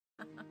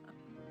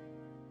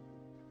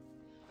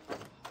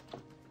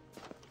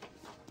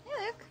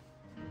Hey, Luke.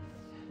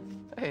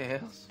 Hey,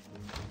 Hales.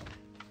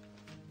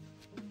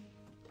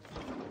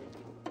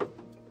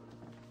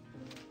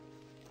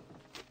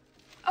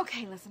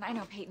 Okay, listen, I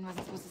know Peyton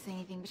wasn't supposed to say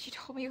anything, but she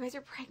told me you guys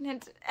are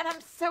pregnant, and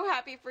I'm so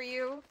happy for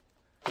you.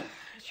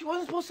 She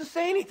wasn't supposed to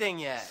say anything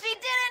yet. She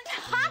didn't!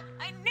 Ha!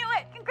 I knew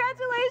it!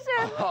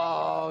 Congratulations!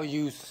 Oh,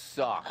 you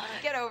suck.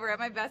 Get over it.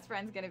 My best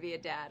friend's gonna be a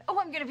dad. Oh,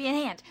 I'm gonna be an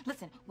aunt.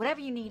 Listen, whatever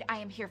you need, I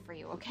am here for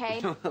you,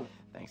 okay?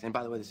 Thanks. And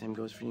by the way, the same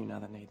goes for you now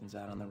that Nathan's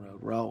out on the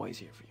road. We're always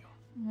here for you.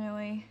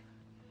 Really?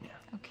 Yeah.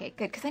 Okay,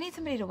 good, because I need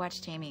somebody to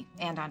watch Jamie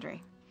and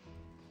Andre.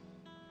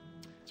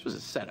 This was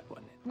a setup,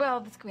 wasn't it?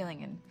 Well, the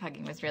squealing and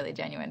hugging was really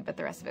genuine, but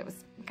the rest of it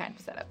was kind of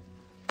a setup.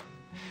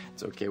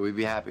 It's okay. We'd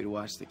be happy to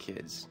watch the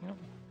kids. You know,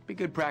 be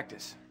good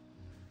practice.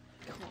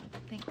 Cool.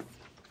 Thanks.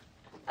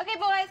 Okay,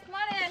 boys, come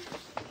on in.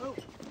 Oh.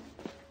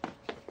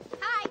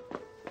 Hi.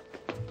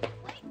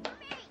 Wait for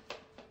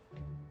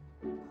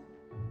me.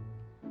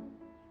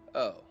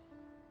 Oh,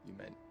 you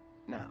meant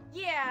now.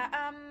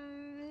 Yeah,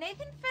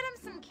 Nathan fed him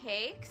some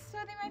cakes, so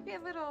they might be a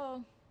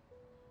little...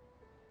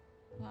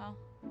 Well,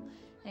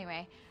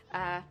 anyway,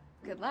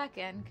 good luck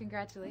and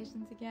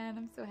congratulations again.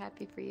 I'm so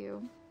happy for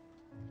you.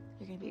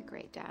 You're gonna be a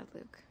great dad,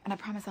 Luke. And I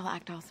promise I'll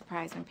act all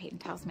surprised when Peyton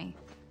tells me.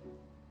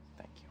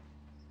 Thank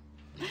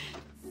you.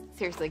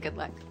 Seriously, good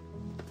luck.